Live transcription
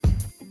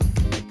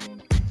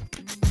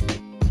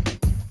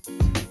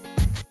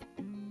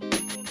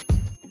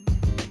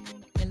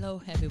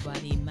Hello,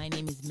 everybody. My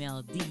name is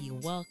Mel D.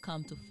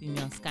 Welcome to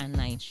Female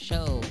Skyline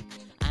Show.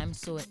 I'm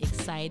so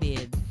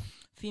excited.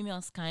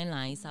 Female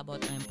Skyline is about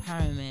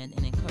empowerment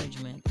and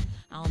encouragement.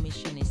 Our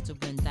mission is to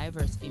bring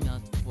diverse female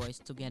voice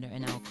together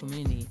in our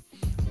community.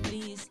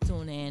 Please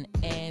tune in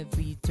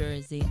every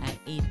Thursday at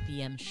 8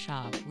 p.m.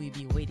 sharp. We'll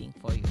be waiting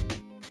for you.